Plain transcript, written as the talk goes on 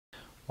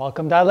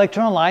Welcome to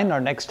Lecture Online.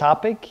 Our next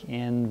topic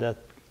in the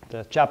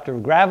chapter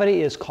of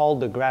gravity is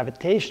called the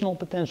gravitational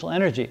potential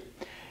energy.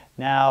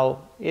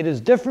 Now, it is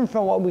different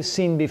from what we've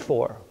seen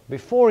before.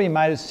 Before, you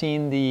might have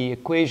seen the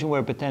equation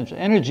where potential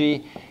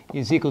energy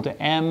is equal to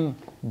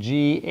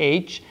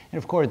mgh. And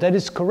of course, that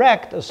is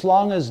correct as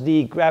long as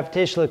the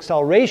gravitational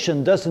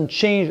acceleration doesn't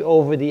change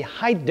over the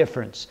height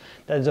difference.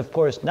 That is, of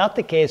course, not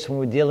the case when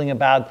we're dealing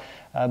about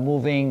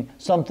moving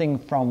something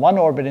from one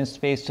orbit in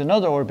space to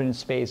another orbit in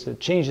space. The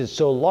change is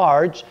so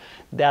large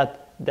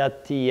that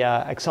the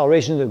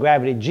acceleration of the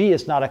gravity g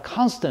is not a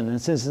constant. And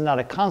since it's not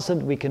a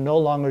constant, we can no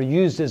longer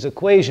use this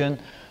equation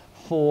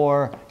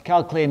for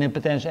calculating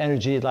potential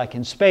energy like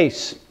in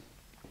space.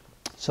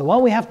 So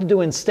what we have to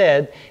do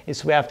instead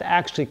is we have to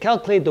actually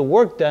calculate the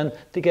work done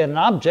to get an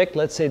object.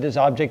 Let's say this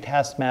object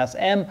has mass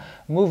m,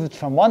 move it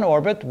from one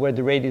orbit where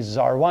the radius is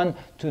r1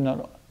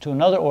 to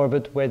another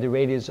orbit where the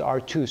radius is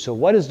r2. So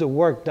what is the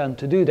work done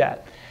to do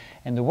that?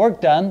 And the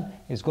work done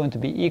is going to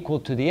be equal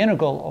to the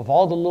integral of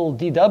all the little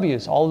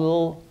dw's, all the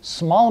little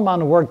small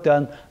amount of work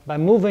done by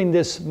moving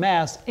this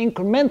mass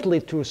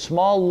incrementally through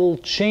small little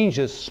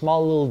changes,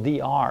 small little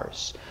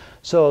dr's.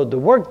 So the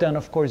work done,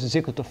 of course, is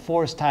equal to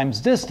force times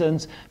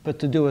distance, but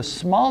to do a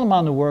small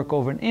amount of work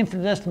over an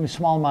infinitesimally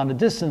small amount of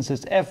distance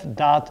is f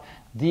dot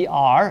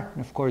dr. And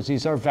of course,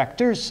 these are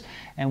vectors,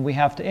 and we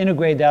have to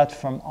integrate that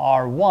from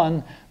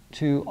r1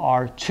 to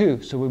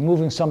r2. So we're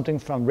moving something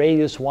from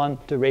radius 1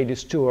 to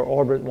radius 2, or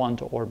orbit 1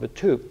 to orbit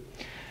 2.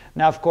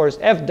 Now, of course,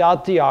 f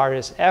dot dr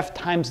is f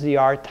times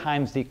dr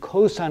times the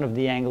cosine of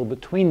the angle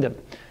between them.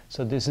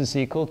 So this is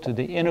equal to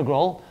the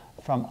integral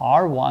from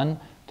r1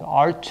 to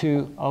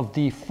r2 of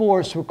the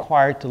force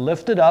required to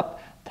lift it up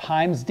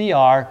times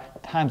dr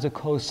times the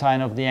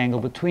cosine of the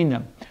angle between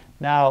them.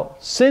 Now,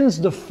 since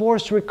the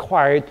force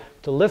required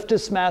to lift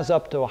this mass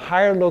up to a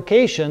higher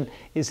location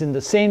is in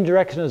the same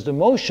direction as the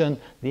motion,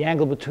 the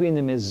angle between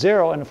them is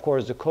 0, and of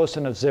course the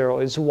cosine of 0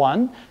 is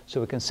 1. So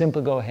we can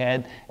simply go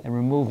ahead and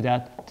remove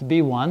that to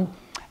be 1.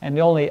 And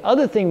the only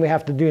other thing we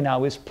have to do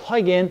now is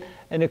plug in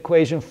an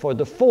equation for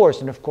the force.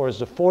 And of course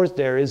the force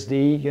there is the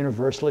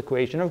universal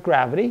equation of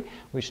gravity,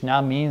 which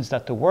now means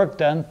that the work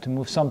done to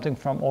move something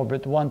from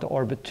orbit 1 to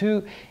orbit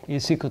 2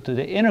 is equal to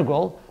the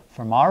integral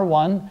from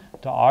r1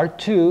 to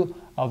r2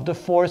 of the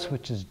force,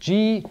 which is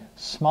g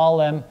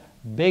small m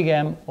big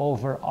M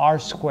over r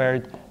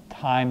squared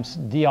times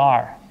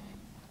dr.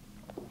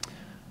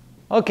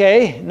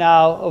 Okay,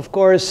 now of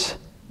course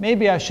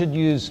maybe I should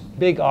use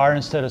big R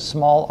instead of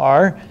small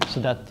r so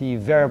that the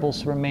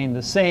variables remain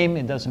the same.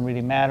 It doesn't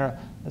really matter.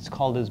 Let's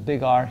call this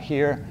big R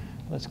here.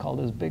 Let's call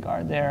this big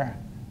R there.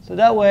 So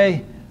that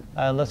way,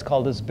 let's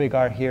call this big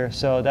R here.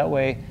 So that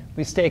way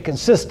we stay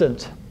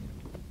consistent.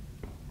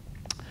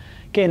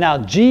 Okay, now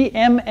g,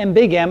 m, and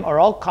big M are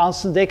all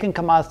constants. They can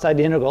come outside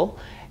the integral.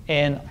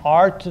 And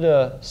r to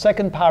the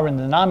second power in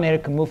the denominator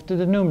can move to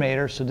the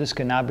numerator. So this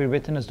can now be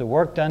written as the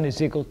work done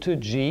is equal to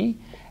g,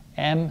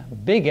 m,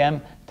 big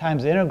M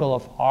times the integral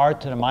of r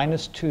to the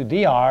minus 2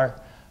 dr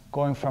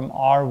going from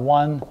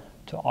r1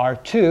 to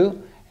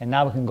r2. And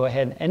now we can go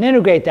ahead and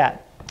integrate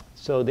that.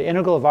 So the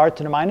integral of r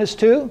to the minus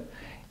 2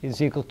 is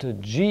equal to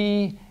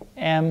g,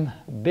 m,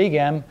 big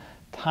M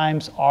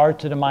times r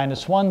to the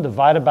minus 1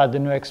 divided by the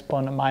new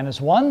exponent minus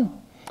 1.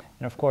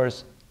 And of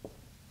course,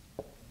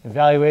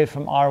 evaluate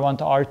from r1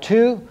 to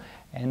r2.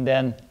 And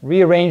then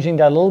rearranging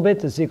that a little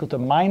bit is equal to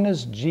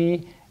minus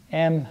g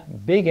m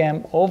big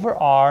M over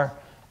r,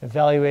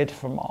 evaluate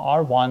from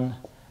r1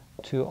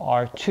 to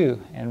r2.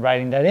 And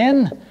writing that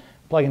in,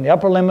 plugging the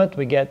upper limit,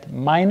 we get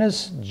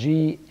minus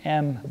g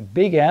m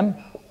big M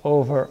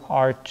over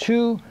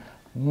r2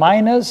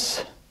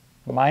 minus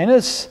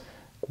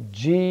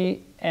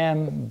g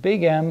m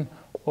big M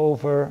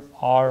over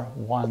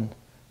r1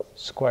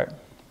 squared.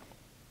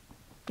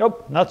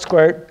 Nope, not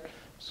squared.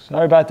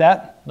 Sorry about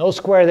that. No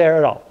square there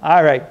at all.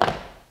 All right.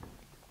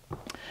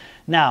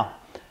 Now,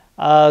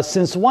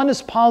 since one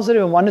is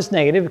positive and one is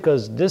negative,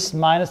 because this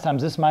minus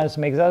times this minus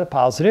makes that a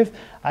positive,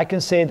 I can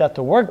say that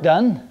the work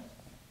done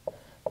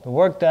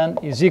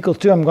is equal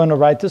to, I'm going to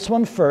write this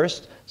one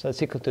first, so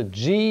it's equal to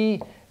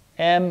g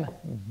m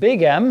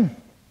big M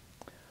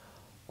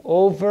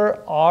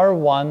over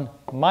r1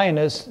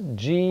 minus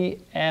g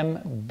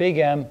m big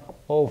M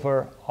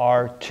over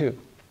r2.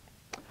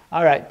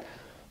 All right,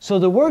 so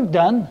the work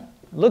done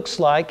looks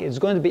like it's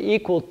going to be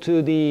equal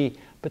to the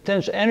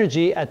potential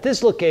energy at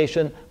this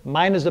location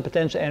minus the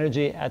potential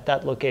energy at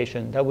that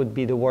location. That would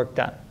be the work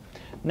done.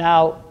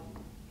 Now,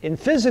 in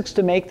physics,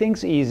 to make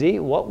things easy,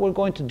 what we're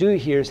going to do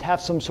here is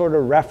have some sort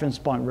of reference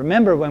point.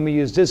 Remember, when we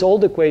use this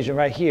old equation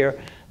right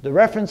here, the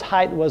reference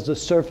height was the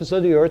surface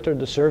of the Earth or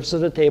the surface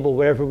of the table,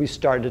 wherever we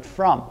started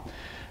from.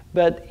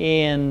 But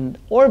in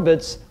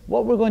orbits,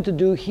 what we're going to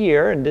do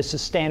here, and this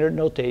is standard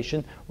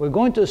notation, we're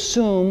going to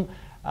assume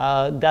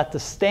that the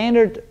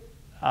standard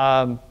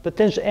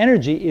potential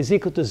energy is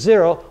equal to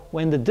 0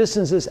 when the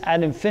distance is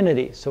at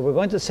infinity. So we're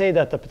going to say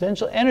that the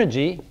potential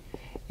energy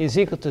is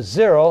equal to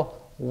 0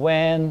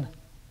 when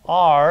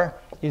r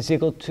is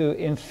equal to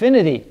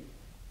infinity.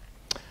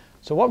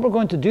 So what we're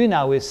going to do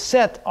now is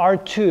set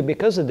R2,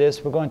 because of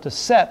this, we're going to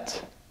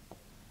set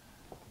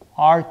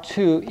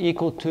R2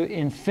 equal to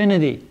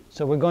infinity.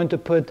 So we're going to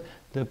put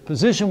the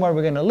position where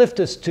we're going to lift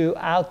this to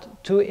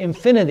out to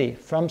infinity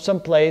from some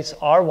place,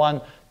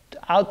 R1,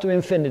 out to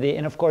infinity.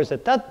 And of course,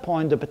 at that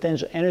point, the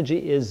potential energy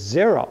is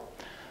 0.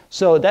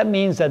 So that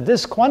means that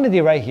this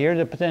quantity right here,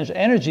 the potential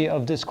energy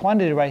of this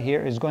quantity right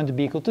here, is going to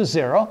be equal to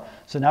 0.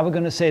 So now we're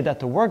going to say that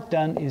the work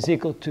done is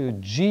equal to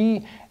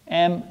Gm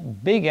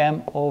big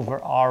M over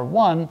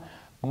R1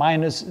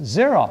 minus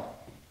 0.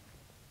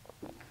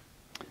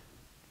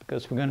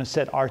 Because we're going to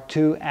set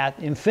R2 at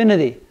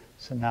infinity.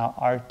 So now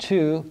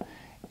R2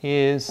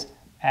 is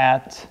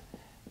at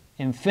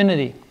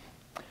infinity.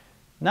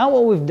 Now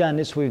what we've done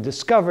is we've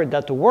discovered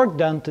that the work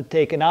done to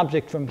take an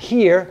object from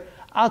here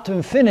out to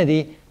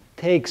infinity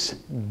takes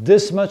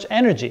this much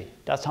energy.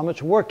 That's how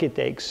much work it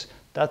takes,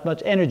 that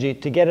much energy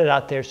to get it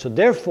out there. So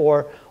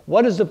therefore,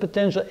 what is the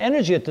potential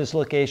energy at this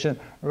location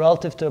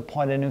relative to a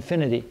point at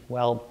infinity?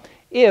 Well,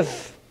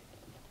 if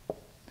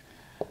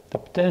the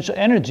potential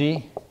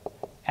energy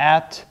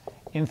at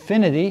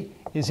infinity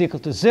is equal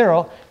to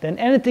 0, then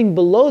anything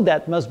below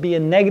that must be a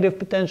negative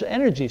potential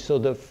energy. So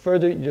the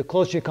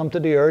closer you come to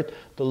the Earth,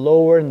 the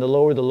lower and the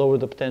lower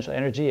the potential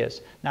energy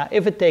is. Now,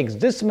 if it takes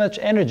this much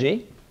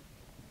energy,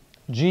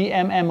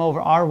 Gmm over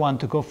R1,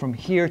 to go from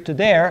here to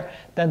there,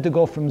 then to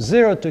go from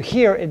 0 to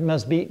here, it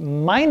must be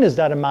minus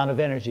that amount of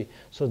energy.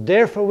 So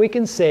therefore, we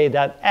can say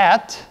that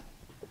at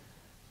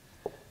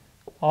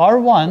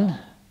R1,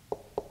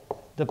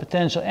 the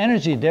potential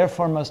energy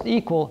therefore must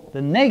equal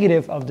the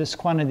negative of this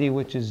quantity,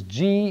 which is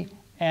Gm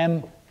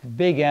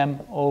big M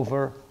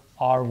over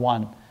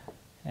R1.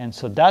 And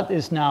so that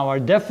is now our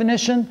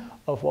definition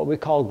of what we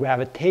call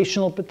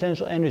gravitational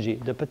potential energy.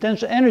 The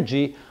potential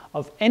energy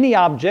of any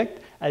object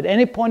at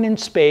any point in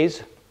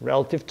space,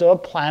 relative to a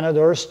planet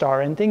or a star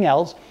or anything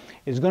else,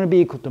 is going to be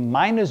equal to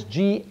minus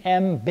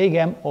Gm big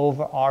M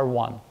over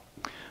R1.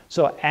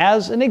 So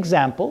as an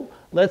example,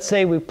 let's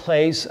say we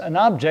place an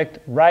object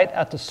right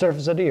at the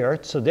surface of the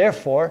Earth. So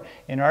therefore,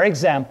 in our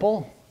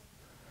example,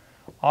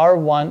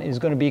 R1 is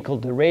going to be equal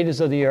to the radius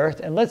of the Earth.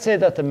 And let's say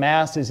that the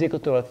mass is equal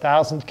to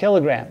 1,000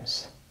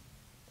 kilograms.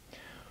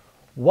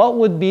 What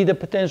would be the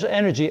potential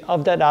energy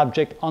of that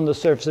object on the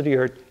surface of the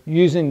Earth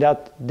using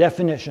that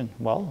definition?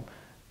 Well,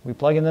 we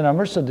plug in the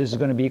numbers. So this is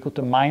going to be equal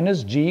to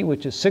minus G,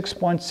 which is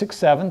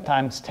 6.67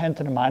 times 10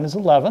 to the minus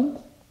 11,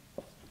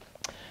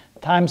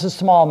 times the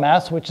small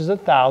mass, which is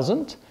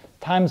 1,000,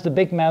 times the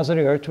big mass of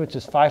the Earth, which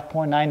is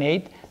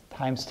 5.98,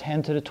 times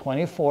 10 to the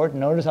 24th.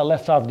 Notice I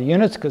left off the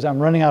units because I'm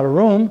running out of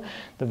room.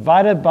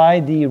 Divided by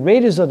the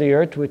radius of the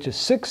Earth, which is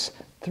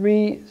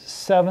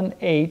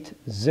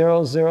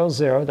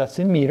 6378000. That's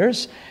in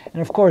meters.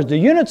 And of course, the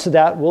units of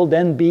that will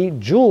then be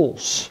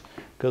joules,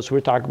 because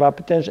we're talking about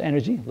potential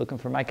energy. Looking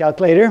for my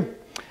calculator.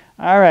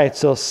 All right,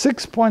 so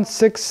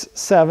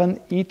 6.67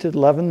 e to the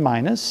 11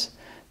 minus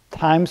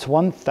times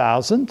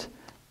 1,000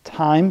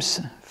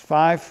 times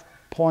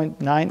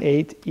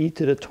 5.98 e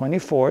to the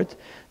 24th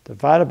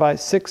divided by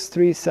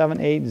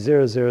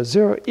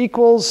 6378000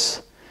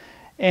 equals,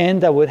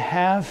 and that would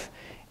have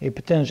a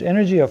potential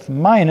energy of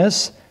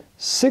minus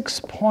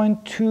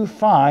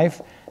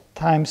 6.25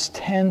 times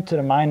 10 to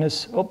the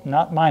minus,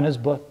 not minus,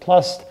 but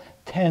plus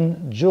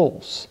 10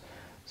 joules.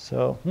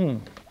 So, let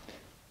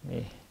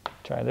me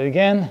try that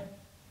again.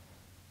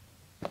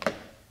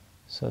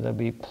 So that'd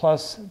be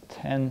plus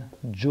 10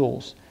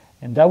 joules.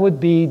 And that would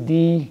be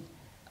the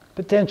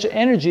potential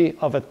energy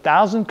of a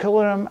 1,000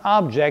 kilogram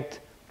object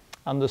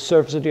on the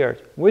surface of the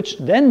Earth, which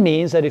then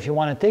means that if you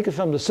want to take it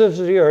from the surface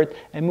of the Earth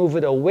and move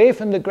it away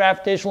from the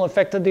gravitational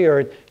effect of the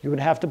Earth, you would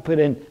have to put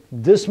in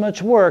this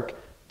much work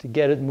to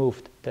get it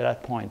moved to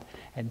that point.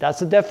 And that's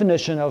the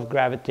definition of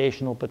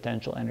gravitational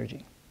potential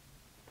energy.